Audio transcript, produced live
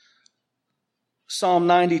Psalm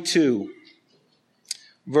 92,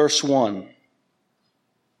 verse 1.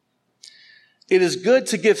 It is good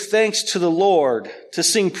to give thanks to the Lord, to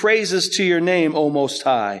sing praises to your name, O Most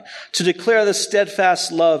High, to declare the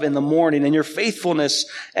steadfast love in the morning and your faithfulness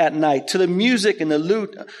at night, to the music and the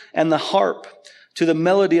lute and the harp, to the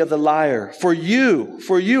melody of the lyre. For you,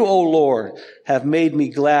 O Lord, have made me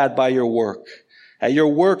glad by your work. At your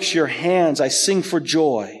works, your hands, I sing for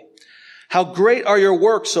joy. How great are your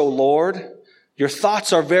works, O Lord! Your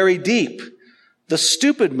thoughts are very deep. The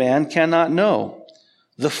stupid man cannot know.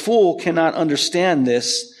 The fool cannot understand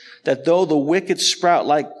this, that though the wicked sprout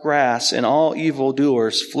like grass and all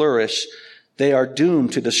evildoers flourish, they are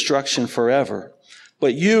doomed to destruction forever.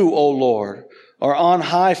 But you, O Lord, are on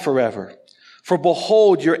high forever. For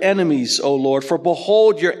behold your enemies, O Lord, for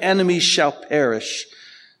behold your enemies shall perish,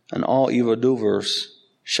 and all evildoers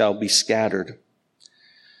shall be scattered.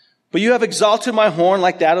 But you have exalted my horn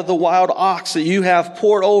like that of the wild ox, that you have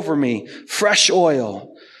poured over me fresh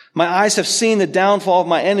oil. My eyes have seen the downfall of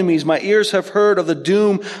my enemies. My ears have heard of the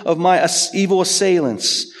doom of my evil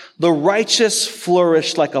assailants. The righteous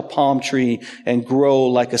flourish like a palm tree and grow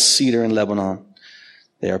like a cedar in Lebanon.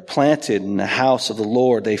 They are planted in the house of the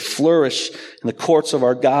Lord. They flourish in the courts of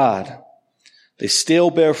our God. They still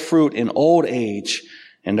bear fruit in old age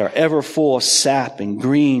and are ever full of sap and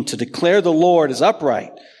green, to declare the Lord is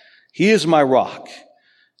upright. He is my rock,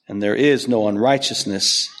 and there is no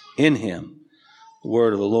unrighteousness in him. The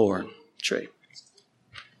word of the Lord. Trey.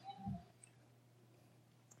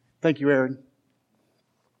 Thank you, Aaron.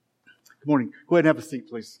 Good morning. Go ahead and have a seat,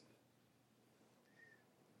 please.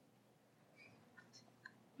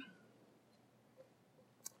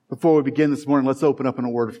 Before we begin this morning, let's open up in a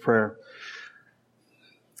word of prayer.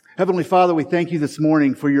 Heavenly Father, we thank you this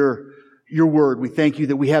morning for your word. We thank you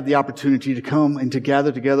that we have the opportunity to come and to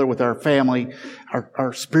gather together with our family,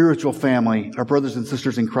 our spiritual family, our brothers and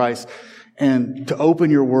sisters in Christ, and to open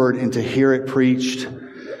your word and to hear it preached.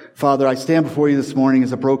 Father, I stand before you this morning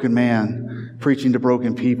as a broken man, preaching to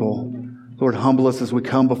broken people. Lord, humble us as we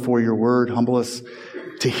come before your word. Humble us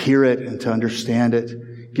to hear it and to understand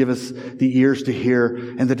it. Give us the ears to hear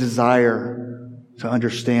and the desire to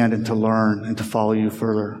understand and to learn and to follow you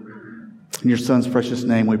further. In your Son's precious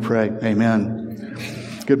name we pray. Amen.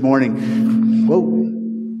 Good morning. Whoa.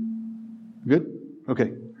 Good?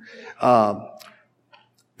 Okay.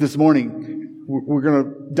 This morning, we're going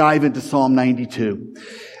to dive into Psalm 92.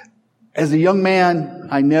 As a young man,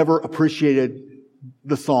 I never appreciated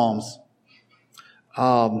the Psalms.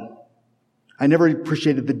 I never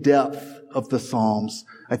appreciated the depth of the Psalms.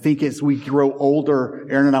 I think as we grow older,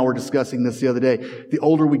 Aaron and I were discussing this the other day, the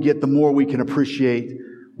older we get, the more we can appreciate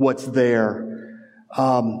what's there.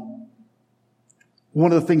 One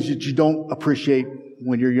of the things that you don't appreciate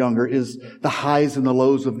when you're younger is the highs and the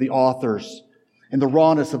lows of the authors and the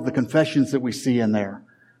rawness of the confessions that we see in there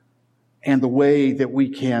and the way that we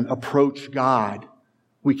can approach God.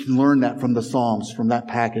 We can learn that from the Psalms, from that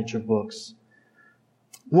package of books.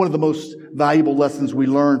 One of the most valuable lessons we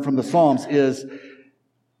learn from the Psalms is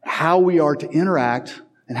how we are to interact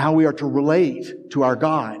and how we are to relate to our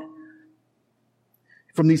God.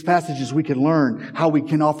 From these passages, we can learn how we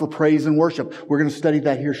can offer praise and worship. We're going to study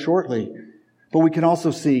that here shortly. But we can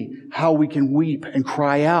also see how we can weep and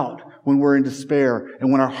cry out when we're in despair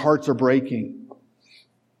and when our hearts are breaking.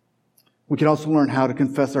 We can also learn how to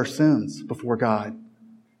confess our sins before God.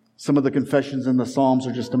 Some of the confessions in the Psalms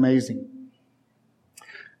are just amazing.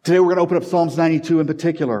 Today we're going to open up Psalms 92 in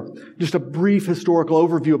particular. Just a brief historical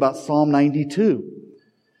overview about Psalm 92.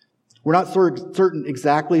 We're not certain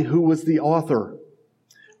exactly who was the author.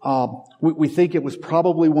 We think it was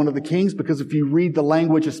probably one of the kings, because if you read the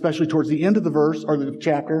language, especially towards the end of the verse or the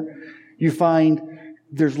chapter, you find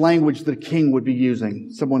there's language that a king would be using,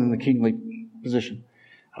 someone in the kingly position.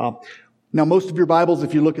 Now, most of your Bibles,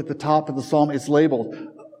 if you look at the top of the psalm, it's labeled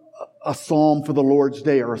a psalm for the Lord's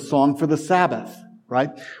day or a song for the Sabbath, right?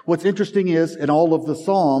 What's interesting is, in all of the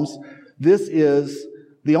Psalms, this is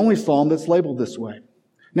the only psalm that's labeled this way.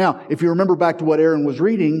 Now, if you remember back to what Aaron was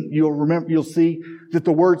reading, you'll see that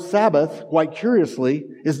the word Sabbath, quite curiously,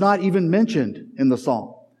 is not even mentioned in the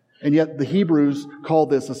psalm. And yet the Hebrews call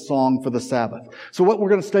this a song for the Sabbath. So what we're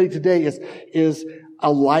going to study today is a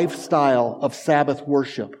lifestyle of Sabbath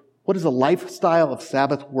worship. What is a lifestyle of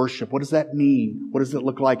Sabbath worship? What does that mean? What does it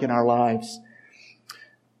look like in our lives?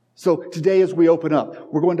 So today as we open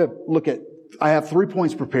up, we're going to look at, I have 3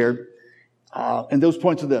 points prepared. And those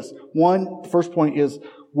points are this. One, the first point is,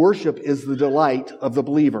 worship is the delight of the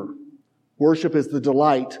believer. Worship is the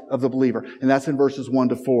delight of the believer. And that's in verses 1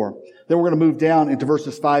 to 4. Then we're going to move down into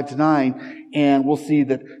verses 5 to 9, and we'll see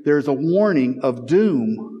that there's a warning of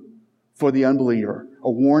doom for the unbeliever. A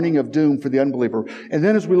warning of doom for the unbeliever. And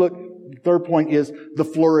then as we look, the third point is the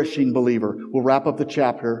flourishing believer. We'll wrap up the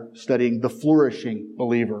chapter studying the flourishing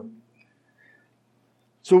believer.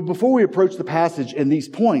 So before we approach the passage and these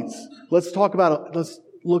points, let's look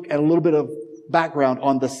at a little bit of background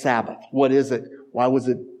on the Sabbath. What is it? Why was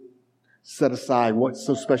it set aside? What's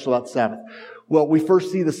so special about the Sabbath? Well, we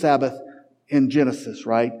first see the Sabbath in Genesis,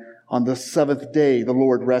 right? On the seventh day, the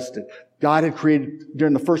Lord rested. God had created,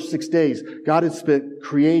 during the first 6 days, God had spent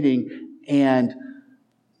creating and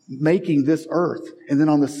making this earth. And then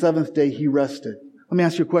on the seventh day, He rested. Let me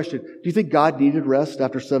ask you a question. Do you think God needed rest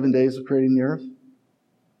after 7 days of creating the earth?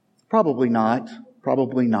 Probably not.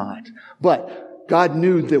 Probably not. But God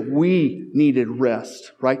knew that we needed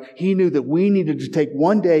rest, right? He knew that we needed to take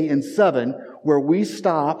 1 day in 7 where we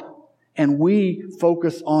stop and we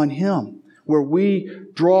focus on Him, where we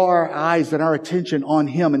draw our eyes and our attention on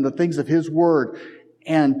Him and the things of His Word,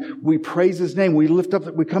 and we praise His name. We lift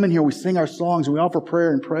up, we come in here, we sing our songs, and we offer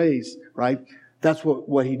prayer and praise, right? That's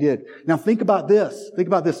what He did. Now think about this. Think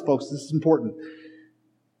about this, folks. This is important.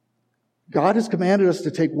 God has commanded us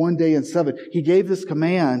to take 1 day in 7. He gave this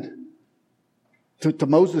command to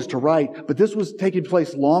Moses to write, but this was taking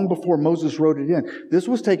place long before Moses wrote it in. This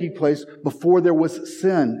was taking place before there was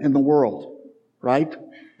sin in the world, right?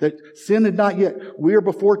 That sin had not yet. We are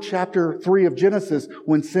before chapter 3 of Genesis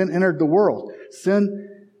when sin entered the world.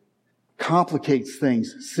 Sin complicates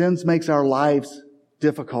things. Sin makes our lives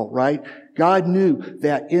difficult, right? God knew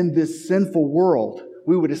that in this sinful world,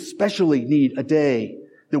 we would especially need a day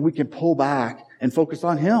that we can pull back and focus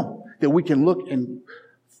on Him, that we can look and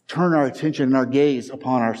turn our attention and our gaze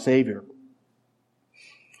upon our Savior.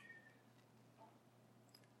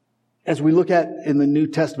 As we look at in the New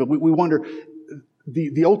Testament, we wonder,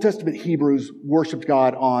 the Old Testament Hebrews worshiped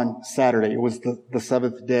God on Saturday. It was the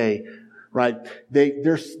seventh day, right?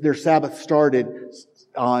 Their Sabbath started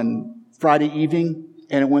on Friday evening,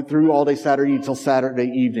 and it went through all day Saturday until Saturday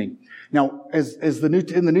evening. Now, in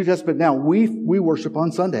the New Testament now, we worship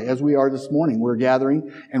on Sunday, as we are this morning. We're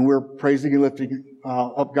gathering and we're praising and lifting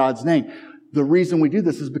up God's name. The reason we do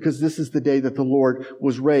this is because this is the day that the Lord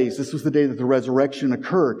was raised. This was the day that the resurrection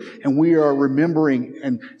occurred, and we are remembering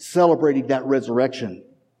and celebrating that resurrection.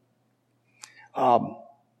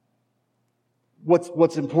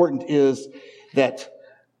 What's important is that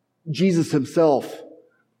Jesus Himself,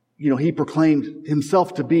 He proclaimed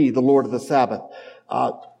Himself to be the Lord of the Sabbath.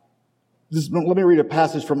 Let me read a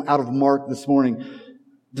passage from out of Mark this morning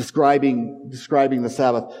describing the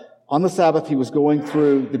Sabbath. On the Sabbath, He was going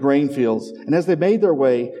through the grain fields, and as they made their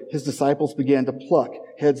way, His disciples began to pluck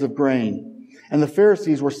heads of grain. And the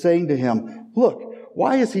Pharisees were saying to Him, "Look,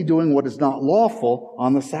 why is He doing what is not lawful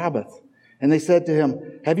on the Sabbath?" And they said to Him,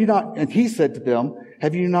 and He said to them,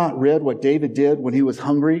 "Have you not read what David did when he was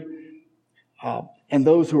hungry, and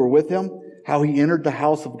those who were with him, how he entered the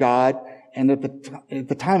house of God, and at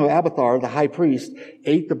the time of Abiathar, the high priest,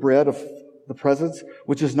 ate the bread of the presence,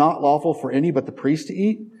 which is not lawful for any but the priest to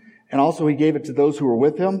eat. And also He gave it to those who were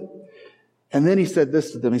with Him." And then He said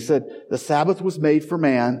this to them. He said, "The Sabbath was made for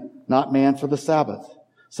man, not man for the Sabbath.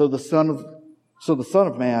 So the Son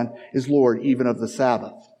of Man is Lord even of the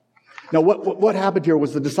Sabbath." Now what happened here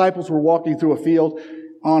was the disciples were walking through a field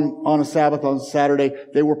on a Sabbath, on Saturday.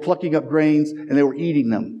 They were plucking up grains and they were eating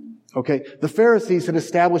them. Okay, the Pharisees had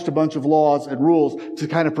established a bunch of laws and rules to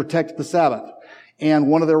kind of protect the Sabbath. And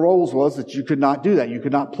one of their rules was that you could not do that. You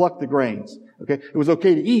could not pluck the grains. Okay, it was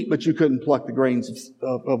okay to eat, but you couldn't pluck the grains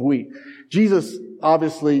of wheat. Jesus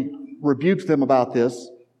obviously rebuked them about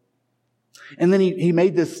this. And then he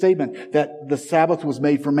made this statement that the Sabbath was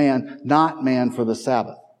made for man, not man for the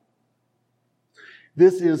Sabbath.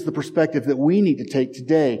 This is the perspective that we need to take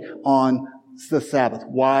today on the Sabbath.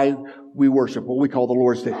 Why we worship, what we call the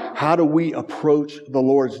Lord's Day. How do we approach the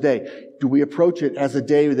Lord's Day? Do we approach it as a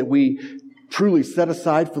day that we truly set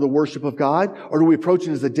aside for the worship of God? Or do we approach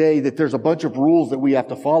it as a day that there's a bunch of rules that we have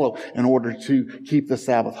to follow in order to keep the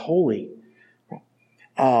Sabbath holy?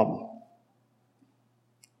 The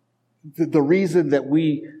reason that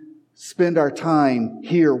we spend our time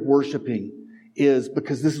here worshiping is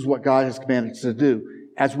because this is what God has commanded us to do.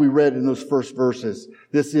 As we read in those first verses,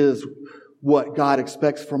 this is what God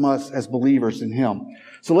expects from us as believers in Him.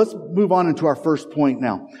 So let's move on into our first point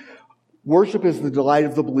now. Worship is the delight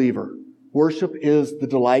of the believer. Worship is the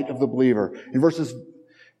delight of the believer. In verses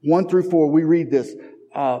 1 through 4, we read this.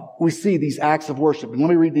 We see these acts of worship. And let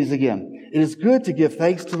me read these again. "It is good to give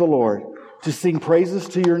thanks to the Lord, to sing praises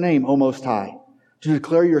to your name, O Most High, to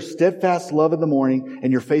declare your steadfast love in the morning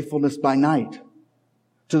and your faithfulness by night,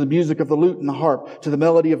 to the music of the lute and the harp, to the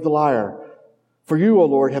melody of the lyre. For you, O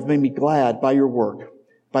Lord, have made me glad by your work.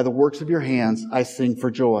 By the works of your hands, I sing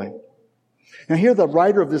for joy. Now here the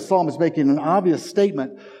writer of this psalm is making an obvious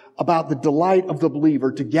statement about the delight of the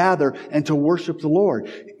believer to gather and to worship the Lord.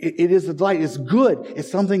 It is a delight. It's good.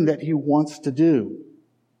 It's something that he wants to do.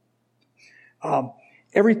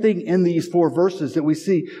 Everything in these 4 verses that we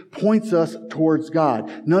see points us towards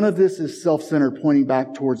God. None of this is self-centered, pointing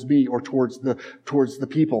back towards me or towards the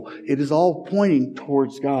people. It is all pointing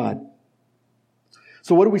towards God.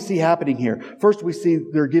 So what do we see happening here? First, we see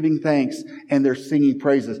they're giving thanks and they're singing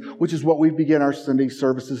praises, which is what we begin our Sunday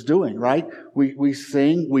services doing, right? We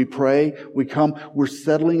sing, we pray, we come, we're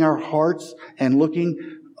settling our hearts and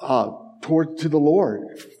looking to the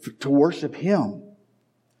Lord to worship Him.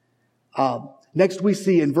 Next, we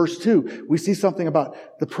see in verse 2, we see something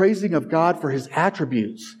about the praising of God for His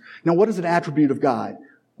attributes. Now, what is an attribute of God?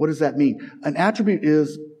 What does that mean? An attribute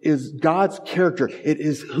is God's character. It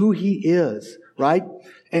is who He is, right?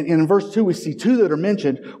 And in verse 2, we see 2 that are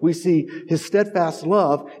mentioned. We see His steadfast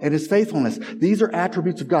love and His faithfulness. These are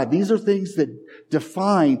attributes of God. These are things that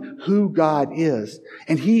define who God is.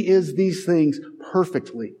 And He is these things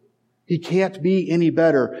perfectly. He can't be any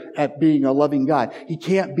better at being a loving God. He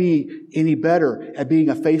can't be any better at being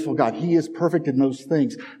a faithful God. He is perfect in those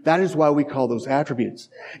things. That is why we call those attributes.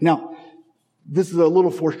 Now, this is a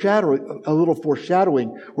little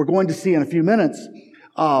foreshadowing. We're going to see in a few minutes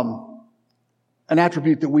an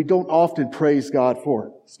attribute that we don't often praise God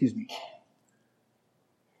for. Excuse me.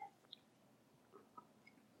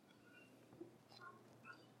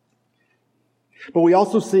 But we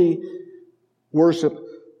also see worship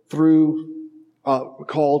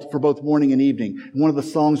called for both morning and evening. One of the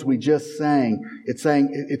songs we just sang,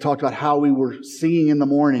 it talked about how we were singing in the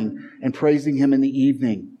morning and praising Him in the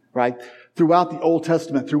evening, right? Throughout the Old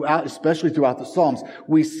Testament, especially throughout the Psalms,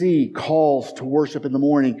 we see calls to worship in the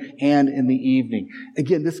morning and in the evening.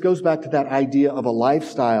 Again, this goes back to that idea of a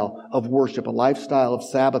lifestyle of worship, a lifestyle of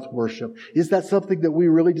Sabbath worship. Is that something that we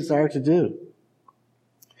really desire to do?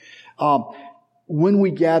 When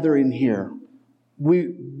we gather in here,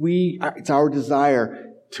 it's our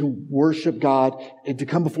desire to worship God and to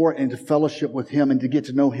come before and to fellowship with Him and to get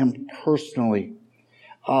to know Him personally.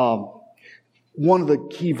 One of the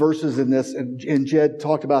key verses in this, and Jed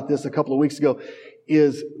talked about this a couple of weeks ago,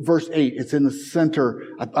 is verse 8. It's in the center.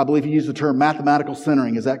 I believe he used the term mathematical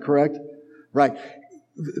centering. Is that correct? Right.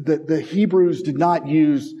 The Hebrews did not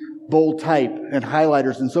use bold type and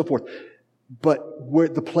highlighters and so forth, but where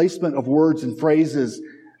the placement of words and phrases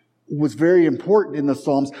was very important in the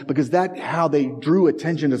Psalms because that's how they drew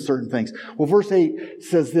attention to certain things. Well, verse 8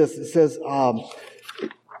 says this. It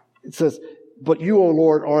says, but you, O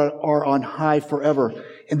Lord, are on high forever.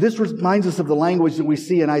 And this reminds us of the language that we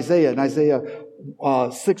see in Isaiah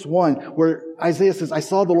 6:1, where Isaiah says, I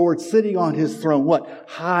saw the Lord sitting on His throne, what?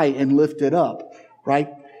 High and lifted up, right?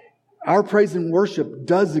 Our praise and worship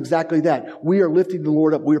does exactly that. We are lifting the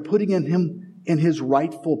Lord up. We are putting Him in His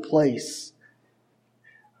rightful place.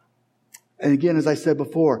 And again, as I said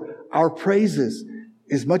before, our praises,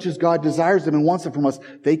 as much as God desires them and wants them from us,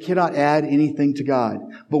 they cannot add anything to God.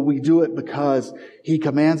 But we do it because He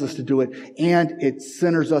commands us to do it, and it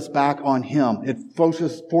centers us back on Him. It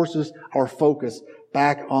forces our focus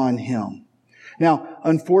back on Him. Now,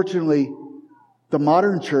 unfortunately, the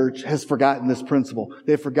modern church has forgotten this principle.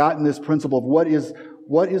 They've forgotten this principle of what is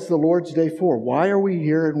the Lord's Day for? Why are we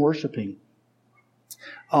here and worshiping?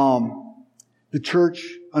 The church,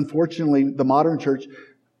 unfortunately, the modern church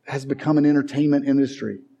has become an entertainment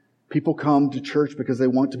industry. People come to church because they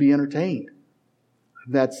want to be entertained.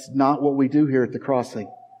 That's not what we do here at the Crossing.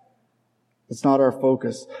 It's not our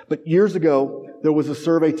focus. But years ago, there was a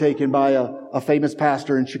survey taken by a famous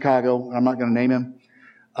pastor in Chicago. I'm not going to name him.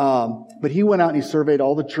 But he went out and he surveyed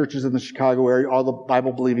all the churches in the Chicago area, all the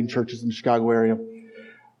Bible-believing churches in the Chicago area.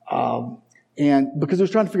 And because he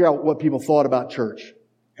was trying to figure out what people thought about church.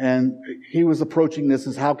 And he was approaching this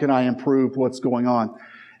as, how can I improve what's going on?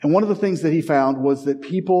 And one of the things that he found was that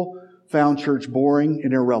people found church boring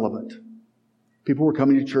and irrelevant. People were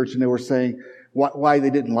coming to church and they were saying why they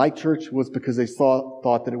didn't like church was because they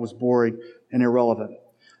thought that it was boring and irrelevant.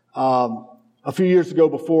 A few years ago,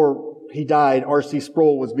 before he died, R.C.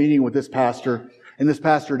 Sproul was meeting with this pastor, and this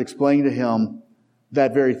pastor had explained to him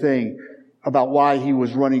that very thing about why he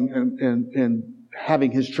was running and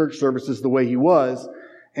having his church services the way he was.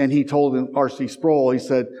 And he told R.C. Sproul, he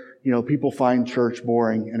said, people find church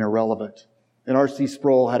boring and irrelevant. And R.C.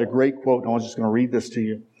 Sproul had a great quote, and I was just going to read this to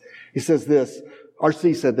you. He says this,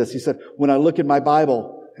 R.C. said this, he said, when I look at my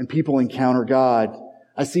Bible and people encounter God,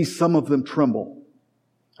 I see some of them tremble.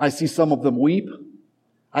 I see some of them weep.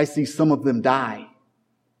 I see some of them die.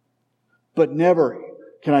 But never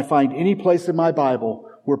can I find any place in my Bible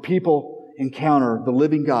where people encounter the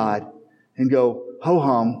living God and go,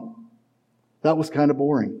 ho-hum, that was kind of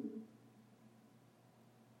boring.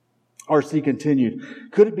 R.C.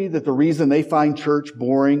 continued, could it be that the reason they find church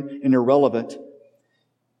boring and irrelevant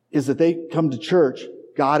is that they come to church,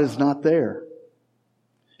 God is not there.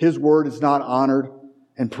 His word is not honored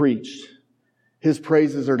and preached. His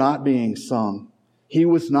praises are not being sung. He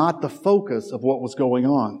was not the focus of what was going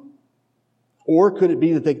on. Or could it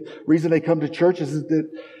be that the reason they come to church is that,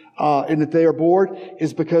 and that they are bored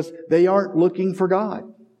is because they aren't looking for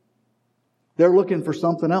God. They're looking for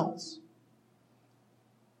something else.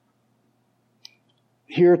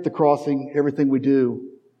 Here at the Crossing, everything we do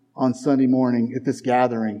on Sunday morning at this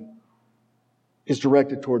gathering is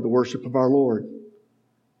directed toward the worship of our Lord.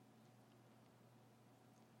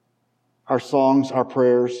 Our songs, our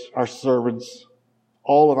prayers, our sermons,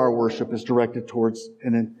 all of our worship is directed towards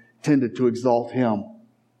and intended to exalt Him.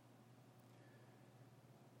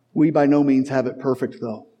 We by no means have it perfect,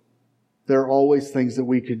 though. There are always things that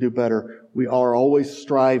we could do better. We are always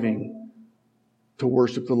striving to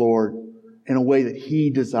worship the Lord in a way that He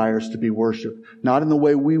desires to be worshiped. Not in the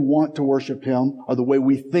way we want to worship Him or the way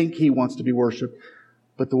we think He wants to be worshiped,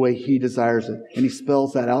 but the way He desires it. And He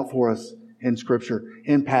spells that out for us in Scripture,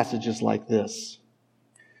 in passages like this.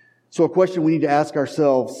 So a question we need to ask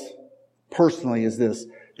ourselves personally is this: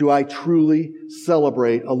 do I truly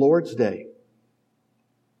celebrate a Lord's Day?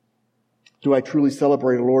 Do I truly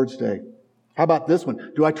celebrate a Lord's Day? How about this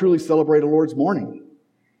one? Do I truly celebrate a Lord's morning?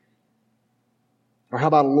 Or how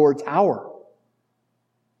about a Lord's hour?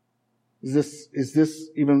 Is this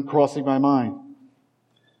even crossing my mind?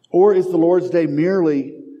 Or is the Lord's Day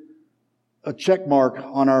merely a check mark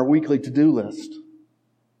on our weekly to-do list?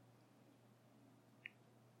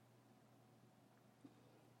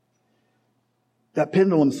 That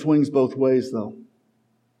pendulum swings both ways, though.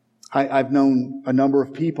 I've known a number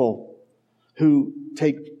of people who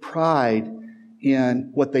take pride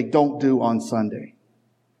in what they don't do on Sunday.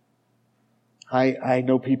 I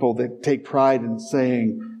know people that take pride in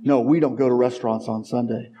saying, no, we don't go to restaurants on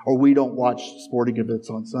Sunday, or we don't watch sporting events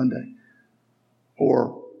on Sunday,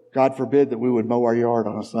 or God forbid that we would mow our yard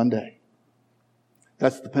on a Sunday.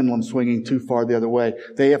 That's the pendulum swinging too far the other way.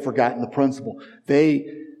 They have forgotten the principle.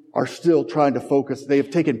 They are still trying to focus. They have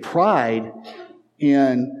taken pride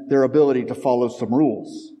in their ability to follow some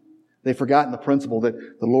rules. They've forgotten the principle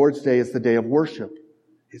that the Lord's Day is the day of worship.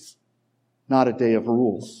 It's not a day of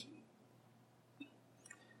rules.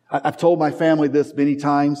 I've told my family this many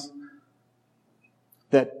times,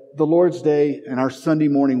 that the Lord's Day and our Sunday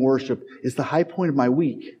morning worship is the high point of my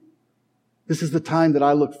week. This is the time that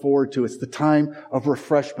I look forward to. It's the time of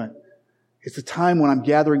refreshment. It's the time when I'm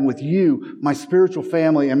gathering with you, my spiritual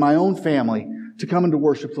family, and my own family to come and to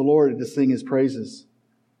worship the Lord and to sing His praises.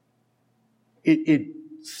 It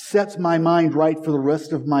sets my mind right for the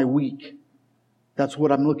rest of my week. That's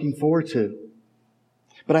what I'm looking forward to.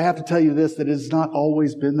 But I have to tell you this, that it has not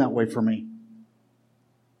always been that way for me.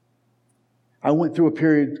 I went through a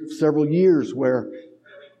period of several years where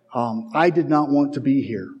I did not want to be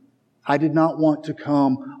here. I did not want to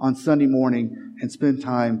come on Sunday morning and spend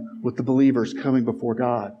time with the believers coming before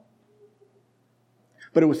God.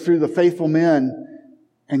 But it was through the faithful men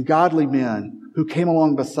and godly men who came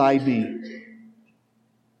along beside me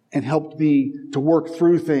and helped me to work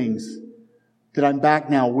through things that I'm back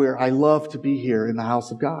now where I love to be here in the house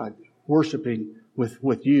of God, worshiping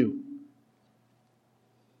with you.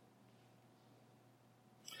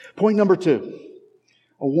 Point number 2,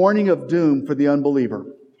 a warning of doom for the unbeliever.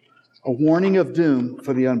 A warning of doom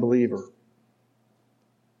for the unbeliever.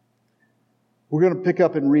 We're going to pick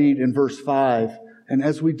up and read in verse 5. And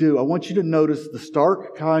as we do, I want you to notice the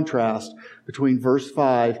stark contrast between verse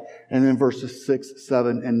 5 and then verses 6,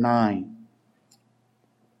 7, and 9.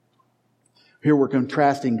 Here we're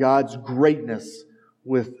contrasting God's greatness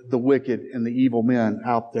with the wicked and the evil men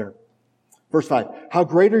out there. Verse 5, how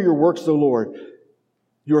great are your works, O Lord!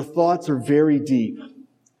 Your thoughts are very deep.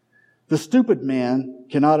 The stupid man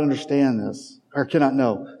cannot understand this, or cannot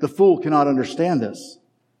know. The fool cannot understand this.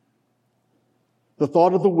 The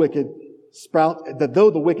thought of the wicked that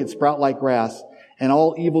though the wicked sprout like grass and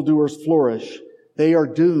all evildoers flourish, they are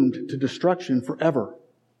doomed to destruction forever.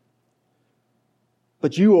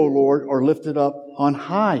 But you, O Lord, are lifted up on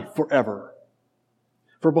high forever.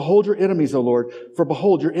 For behold your enemies, O Lord, for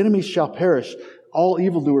behold your enemies shall perish, all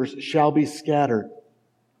evildoers shall be scattered.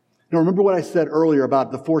 Now remember what I said earlier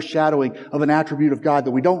about the foreshadowing of an attribute of God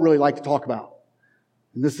that we don't really like to talk about.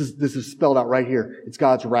 And this is spelled out right here. It's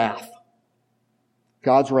God's wrath.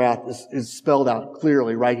 God's wrath is spelled out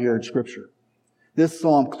clearly right here in Scripture. This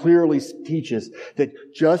psalm clearly teaches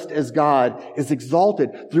that just as God is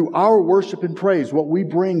exalted through our worship and praise, what we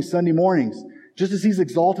bring Sunday mornings, just as He's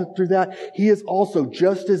exalted through that, He is also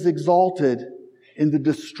just as exalted in the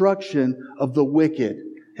destruction of the wicked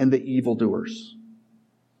and the evildoers.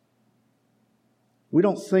 We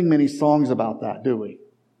don't sing many songs about that, do we?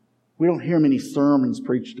 We don't hear many sermons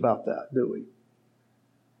preached about that, do we?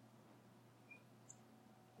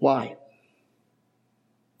 Why?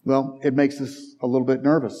 Well, it makes us a little bit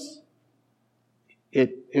nervous.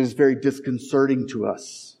 It is very disconcerting to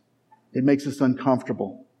us. It makes us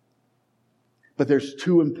uncomfortable. But there's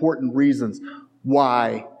two important reasons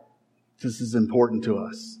why this is important to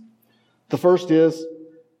us. The first is,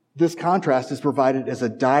 this contrast is provided as a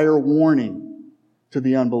dire warning to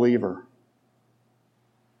the unbeliever.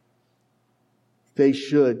 They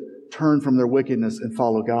should turn from their wickedness and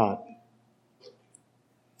follow God.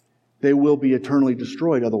 They will be eternally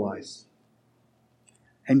destroyed otherwise.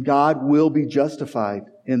 And God will be justified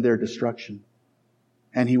in their destruction.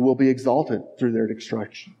 And He will be exalted through their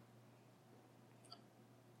destruction.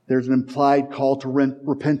 There's an implied call to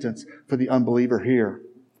repentance for the unbeliever here.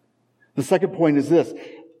 The second point is this,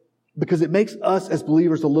 because it makes us as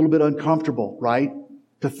believers a little bit uncomfortable, right?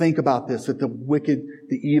 To think about this, that the wicked,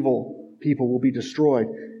 the evil people will be destroyed.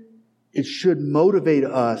 It should motivate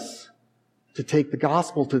us to take the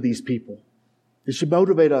gospel to these people. It should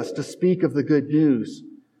motivate us to speak of the good news.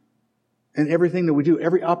 And everything that we do,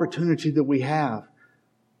 every opportunity that we have.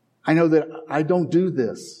 I know that I don't do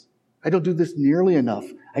this. I don't do this nearly enough.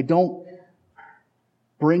 I don't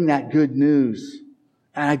bring that good news.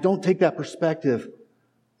 And I don't take that perspective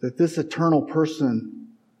that this eternal person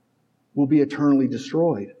will be eternally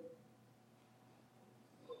destroyed.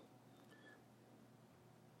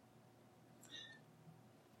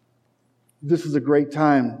 This is a great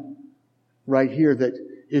time right here that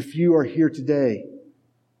if you are here today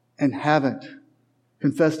and haven't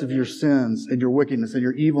confessed of your sins and your wickedness and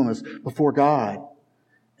your evilness before God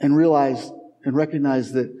and realize and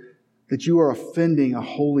recognize that you are offending a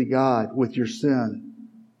holy God with your sin,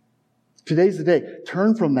 today's the day.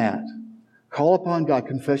 Turn from that. Call upon God.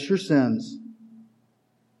 Confess your sins.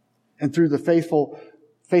 And through the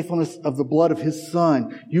faithfulness of the blood of His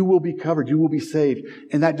Son, you will be covered. You will be saved.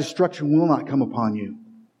 And that destruction will not come upon you.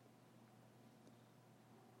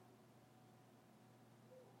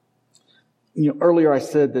 Earlier I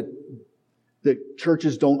said that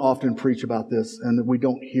churches don't often preach about this and that we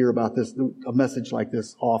don't hear about this, a message like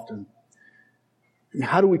this often.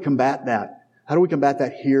 How do we combat that? How do we combat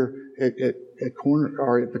that here at Corner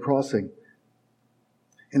or at the Crossing?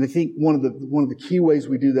 And I think one of the key ways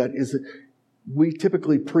we do that is that we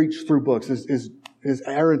typically preach through books. As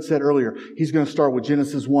Aaron said earlier, he's going to start with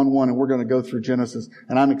Genesis 1:1 and we're going to go through Genesis,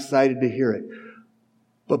 and I'm excited to hear it.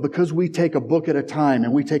 But because we take a book at a time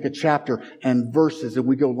and we take a chapter and verses and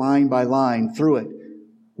we go line by line through it,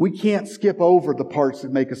 we can't skip over the parts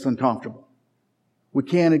that make us uncomfortable. We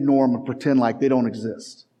can't ignore them and pretend like they don't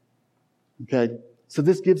exist. Okay? So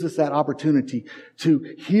this gives us that opportunity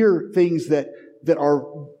to hear things that are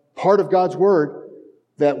part of God's Word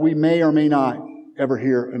that we may or may not ever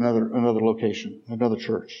hear another location, another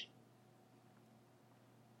church.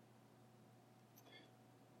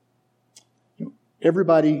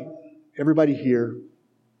 Everybody here,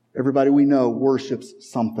 everybody we know worships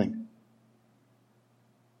something.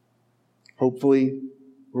 Hopefully,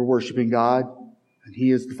 we're worshiping God, and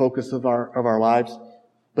He is the focus of our lives.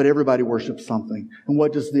 But everybody worships something. And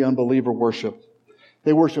what does the unbeliever worship?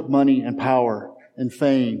 They worship money and power and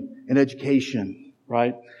fame and education,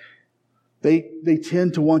 right? They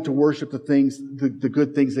tend to want to worship the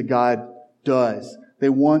good things that God does. They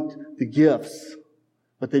want the gifts,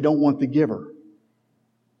 but they don't want the giver.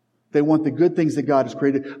 They want the good things that God has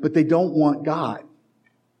created, but they don't want God.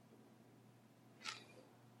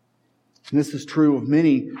 And this is true of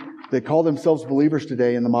many that call themselves believers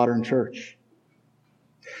today in the modern church.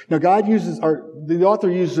 Now, the author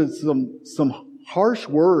uses some harsh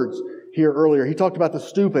words here earlier. He talked about the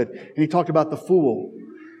stupid and he talked about the fool.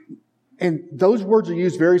 And those words are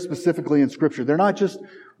used very specifically in Scripture. They're not just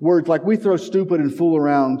words like we throw stupid and fool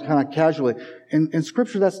around kind of casually. In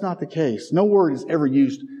Scripture, that's not the case. No word is ever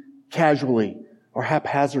used casually or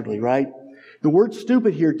haphazardly, right? The word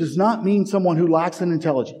stupid here does not mean someone who lacks in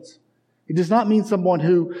intelligence. It does not mean someone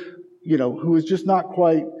who is just not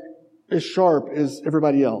quite as sharp as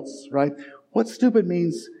everybody else, right? What stupid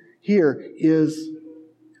means here is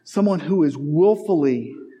someone who is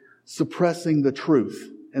willfully suppressing the truth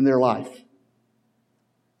in their life.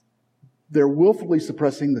 They're willfully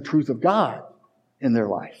suppressing the truth of God in their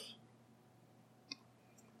life.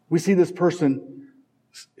 We see this person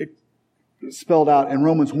spelled out in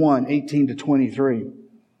Romans 1, 18 to 23.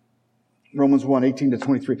 Romans 1, 18 to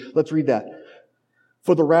 23. Let's read that.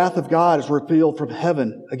 For the wrath of God is revealed from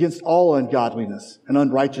heaven against all ungodliness and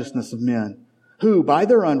unrighteousness of men, who by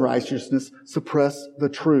their unrighteousness suppress the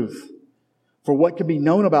truth. For what can be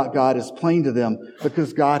known about God is plain to them,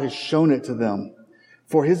 because God has shown it to them.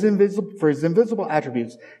 For his invisible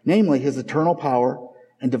attributes, namely his eternal power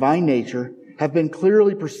and divine nature, have been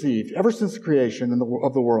clearly perceived ever since the creation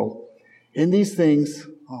of the world. In these things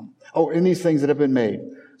that have been made,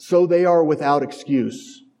 so they are without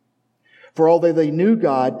excuse. For although they knew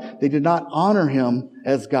God, they did not honor him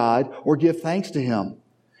as God or give thanks to him.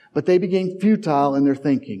 But they became futile in their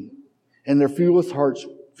thinking, and their foolish hearts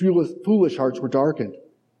were darkened.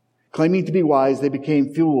 Claiming to be wise, they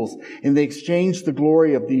became fools, and they exchanged the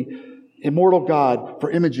glory of the immortal God for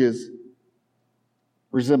images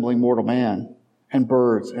resembling mortal man, and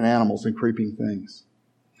birds and animals and creeping things.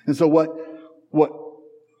 And so what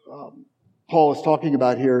Paul is talking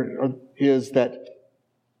about here is that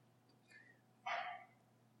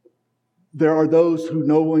there are those who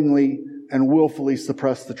knowingly and willfully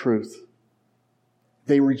suppress the truth.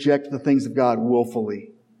 They reject the things of God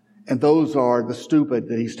willfully. And those are the stupid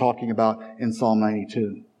that he's talking about in Psalm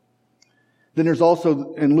 92. Then there's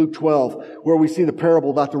also in Luke 12 where we see the parable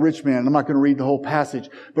about the rich man. I'm not going to read the whole passage,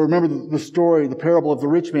 but remember the story, the parable of the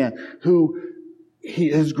rich man who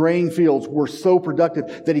his grain fields were so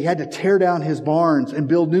productive that he had to tear down his barns and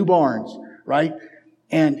build new barns, right?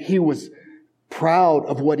 And he was proud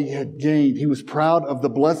of what he had gained. He was proud of the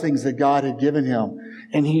blessings that God had given him.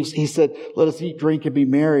 And he said, let us eat, drink, and be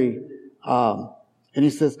merry. And he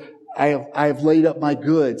says, I have laid up my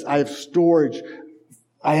goods. I have storage.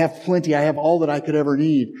 I have plenty. I have all that I could ever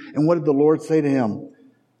need. And what did the Lord say to him?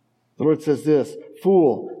 The Lord says this,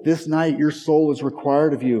 fool, this night your soul is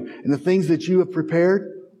required of you. And the things that you have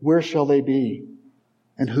prepared, where shall they be?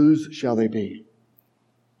 And whose shall they be?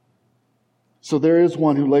 So there is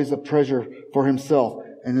one who lays up treasure for himself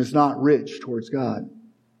and is not rich towards God.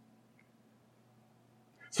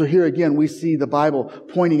 So here again, we see the Bible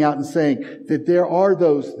pointing out and saying that there are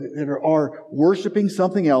those that are worshiping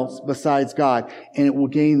something else besides God, and it will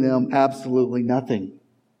gain them absolutely nothing.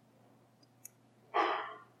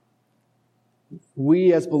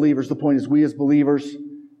 We as believers, the point is we as believers,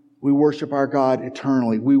 we worship our God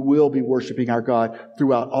eternally. We will be worshiping our God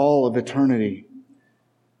throughout all of eternity.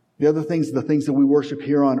 The things that we worship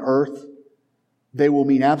here on earth, they will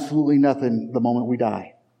mean absolutely nothing the moment we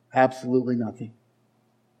die. Absolutely nothing.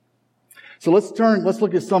 So let's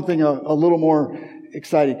look at something a little more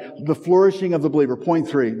exciting. The flourishing of the believer. Point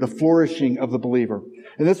 3, the flourishing of the believer.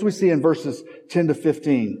 And this we see in verses 10 to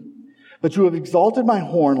 15. But you have exalted my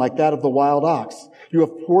horn like that of the wild ox. You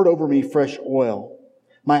have poured over me fresh oil.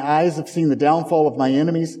 My eyes have seen the downfall of my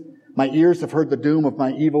enemies. My ears have heard the doom of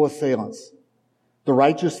my evil assailants. The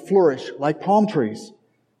righteous flourish like palm trees.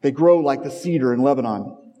 They grow like the cedar in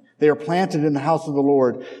Lebanon. They are planted in the house of the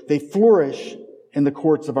Lord. They flourish in the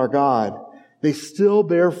courts of our God. They still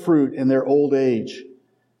bear fruit in their old age.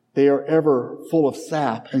 They are ever full of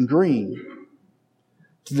sap and green.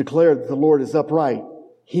 To declare that the Lord is upright.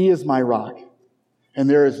 He is my rock, and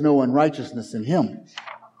there is no unrighteousness in him.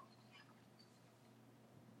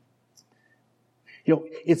 You know,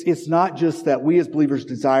 it's not just that we as believers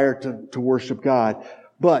desire to worship God,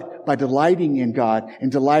 but by delighting in God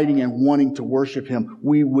and delighting and wanting to worship him,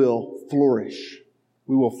 we will flourish.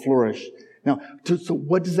 We will flourish. Now, so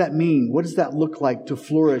what does that mean? What does that look like to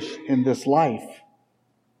flourish in this life?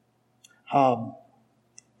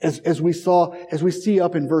 As we see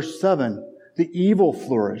up in verse 7, the evil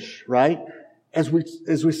flourish, right? As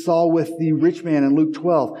we saw with the rich man in Luke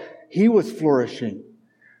 12, he was flourishing.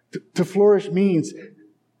 To flourish means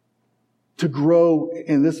to grow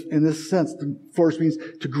in this sense. To flourish means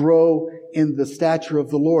to grow in the stature of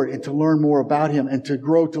the Lord and to learn more about him and to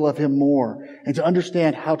grow to love him more and to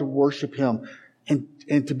understand how to worship him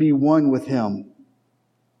and to be one with him.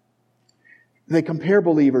 They compare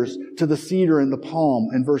believers to the cedar and the palm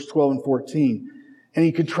in verse 12 and 14. And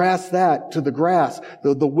he contrasts that to the grass.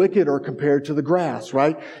 The wicked are compared to the grass,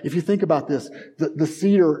 right? If you think about this, the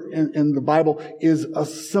cedar in the Bible is a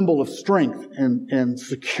symbol of strength and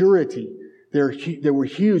security. They were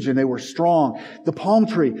huge and they were strong. The palm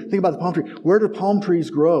tree, think about the palm tree. Where do palm trees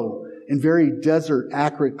grow? In very desert,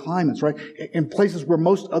 arid climates, right? In places where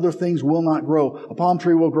most other things will not grow. A palm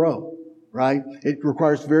tree will grow, right? It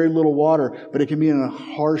requires very little water, but it can be in a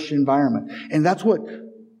harsh environment. And that's what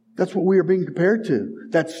we are being compared to.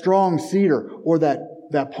 That strong cedar or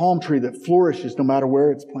that palm tree that flourishes no matter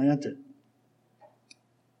where it's planted.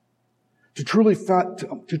 To truly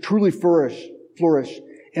flourish,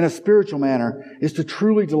 in a spiritual manner is to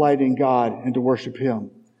truly delight in God and to worship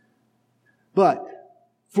Him. But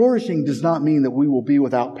flourishing does not mean that we will be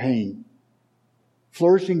without pain.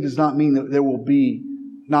 Flourishing does not mean that there will be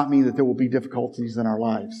difficulties in our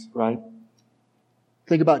lives, right?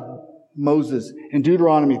 Think about Moses. In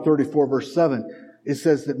Deuteronomy 34 verse 7, it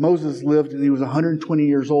says that Moses lived and he was 120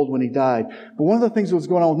 years old when he died. But one of the things that was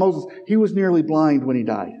going on with Moses, he was nearly blind when he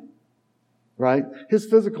died, right? His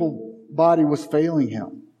physical body was failing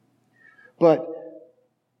him. But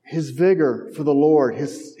his vigor for the Lord,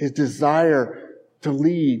 his desire to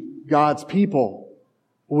lead God's people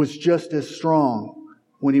was just as strong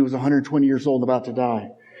when he was 120 years old and about to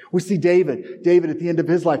die. We see David at the end of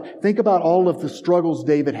his life. Think about all of the struggles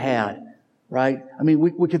David had, right? I mean,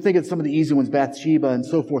 we can think of some of the easy ones, Bathsheba and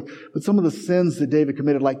so forth, but some of the sins that David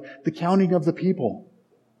committed, like the counting of the people.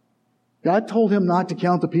 God told him not to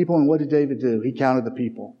count the people, and what did David do? He counted the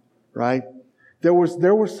people, right? There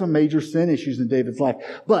were some major sin issues in David's life.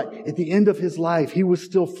 But at the end of his life, he was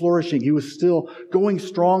still flourishing. He was still going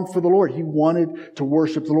strong for the Lord. He wanted to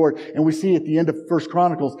worship the Lord. And we see at the end of 1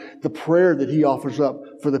 Chronicles, the prayer that he offers up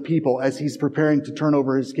for the people as he's preparing to turn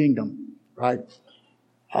over his kingdom, right?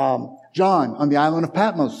 John on the island of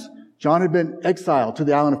Patmos. John had been exiled to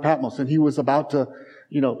the island of Patmos, and he was about to,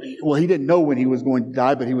 he didn't know when he was going to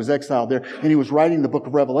die, but he was exiled there. And he was writing the book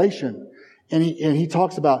of Revelation. And he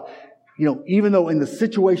talks about, even though in the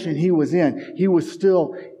situation he was in, he was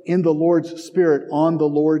still in the Lord's Spirit on the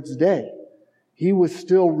Lord's day. He was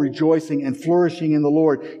still rejoicing and flourishing in the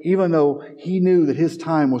Lord, even though he knew that his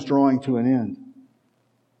time was drawing to an end.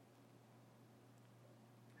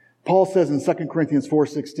 Paul says in 2 Corinthians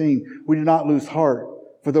 4:16, we do not lose heart,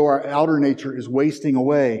 for though our outer nature is wasting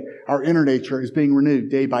away, our inner nature is being renewed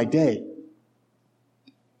day by day.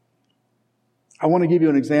 I want to give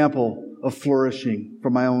you an example of flourishing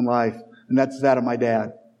from my own life, and that's that of my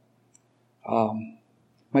dad.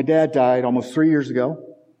 My dad died almost 3 years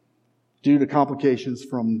ago due to complications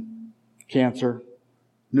from cancer,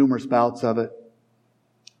 numerous bouts of it.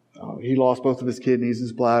 He lost both of his kidneys,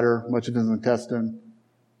 his bladder, much of his intestine.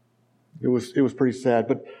 It was pretty sad.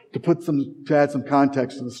 But to add some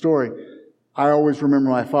context to the story, I always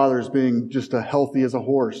remember my father as being just as healthy as a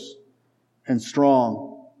horse and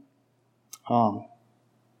strong.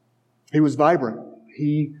 He was vibrant.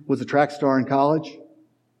 He was a track star in college.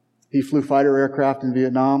 He flew fighter aircraft in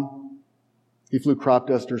Vietnam. He flew crop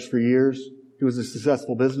dusters for years. He was a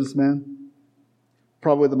successful businessman.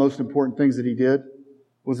 Probably the most important things that he did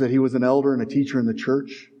was that he was an elder and a teacher in the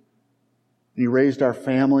church. And he raised our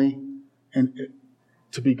family and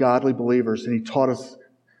to be godly believers, and he taught us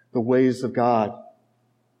the ways of God.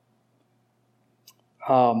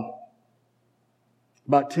 About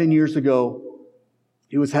 10 years ago,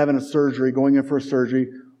 he was having a surgery, going in for a surgery,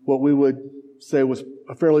 what we would say was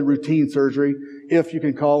a fairly routine surgery, if you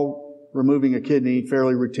can call removing a kidney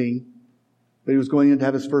fairly routine. But he was going in to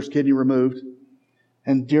have his first kidney removed.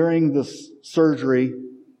 And during this surgery,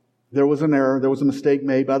 there was an error, there was a mistake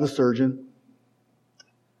made by the surgeon.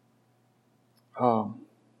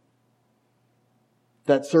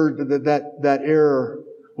 That error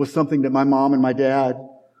was something that my mom and my dad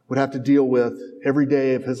would have to deal with every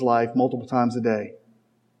day of his life, multiple times a day,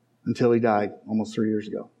 until he died almost 3 years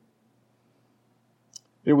ago.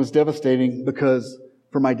 It was devastating because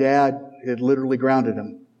for my dad, it literally grounded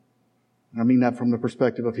him. I mean that from the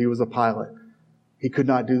perspective of he was a pilot. He could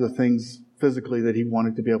not do the things physically that he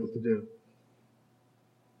wanted to be able to do.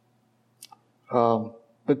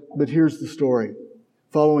 But here's the story.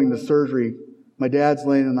 Following the surgery, my dad's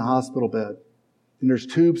laying in the hospital bed, and there's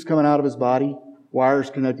tubes coming out of his body, wires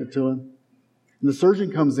connected to him. And the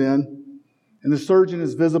surgeon comes in, and the surgeon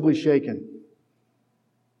is visibly shaken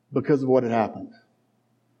because of what had happened.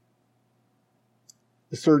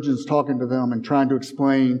 The surgeon's talking to them and trying to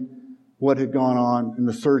explain what had gone on, and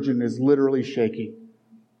the surgeon is literally shaking.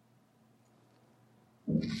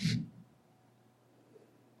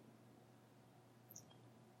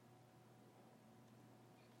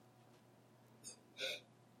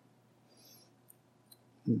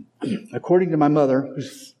 According to my mother,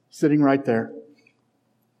 who's sitting right there,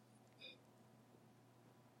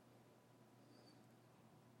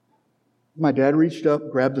 my dad reached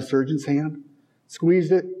up, grabbed the surgeon's hand,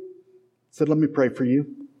 squeezed it, said, "Let me pray for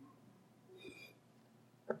you."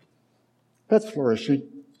 That's flourishing.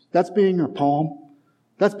 That's being a palm.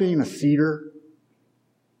 That's being a cedar.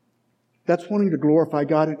 That's wanting to glorify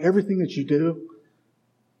God in everything that you do.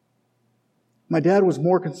 My dad was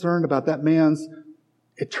more concerned about that man's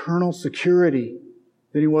eternal security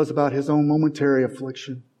than he was about his own momentary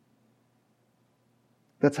affliction.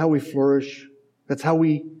 That's how we flourish. That's how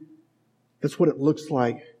we That's what it looks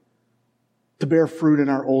like to bear fruit in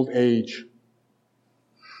our old age.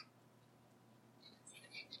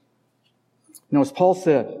 Now, as Paul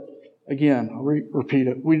said, again, I'll repeat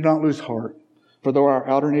it, we do not lose heart. For though our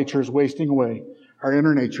outer nature is wasting away, our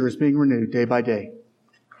inner nature is being renewed day by day.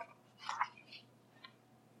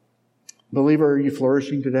 Believer, are you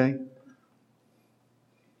flourishing today?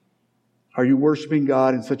 Are you worshiping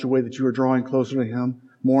God in such a way that you are drawing closer to Him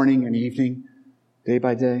morning and evening, day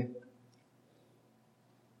by day?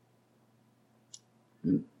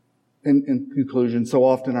 In conclusion, so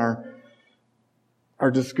often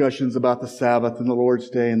our discussions about the Sabbath and the Lord's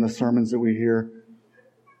Day and the sermons that we hear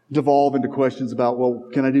devolve into questions about, well,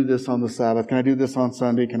 can I do this on the Sabbath? Can I do this on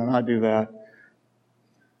Sunday? Can I not do that?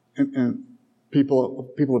 And people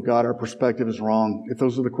of God, our perspective is wrong. If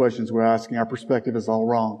those are the questions we're asking, our perspective is all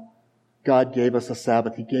wrong. God gave us a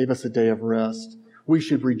Sabbath. He gave us a day of rest. We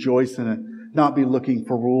should rejoice in it, not be looking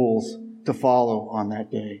for rules to follow on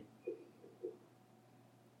that day.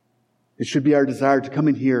 It should be our desire to come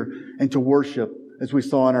in here and to worship, as we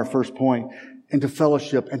saw in our first point, and to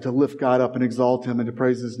fellowship and to lift God up and exalt Him and to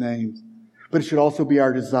praise His name. But it should also be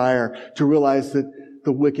our desire to realize that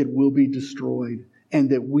the wicked will be destroyed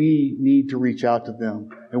and that we need to reach out to them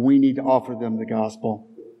and we need to offer them the gospel.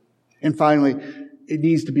 And finally, it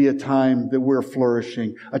needs to be a time that we're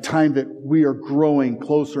flourishing, a time that we are growing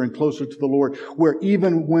closer and closer to the Lord, where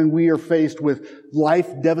even when we are faced with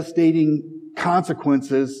life-devastating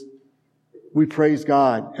consequences, we praise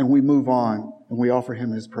God and we move on and we offer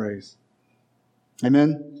Him His praise.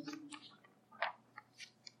 Amen?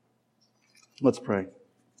 Let's pray.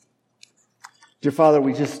 Dear Father,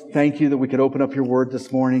 we just thank You that we could open up Your Word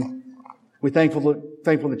this morning. We're thankful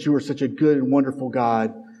that You are such a good and wonderful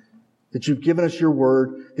God, that You've given us Your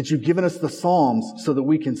Word, that You've given us the Psalms so that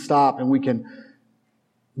we can stop and we can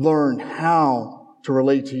learn how to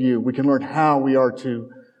relate to You. We can learn how we are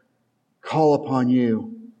to call upon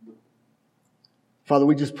You. Father,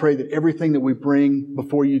 we just pray that everything that we bring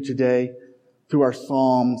before You today, through our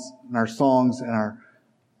psalms and our songs and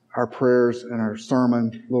our prayers and our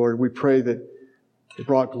sermon, Lord, we pray that it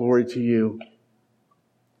brought glory to You.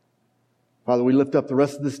 Father, we lift up the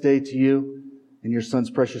rest of this day to You. In Your Son's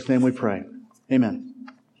precious name we pray. Amen.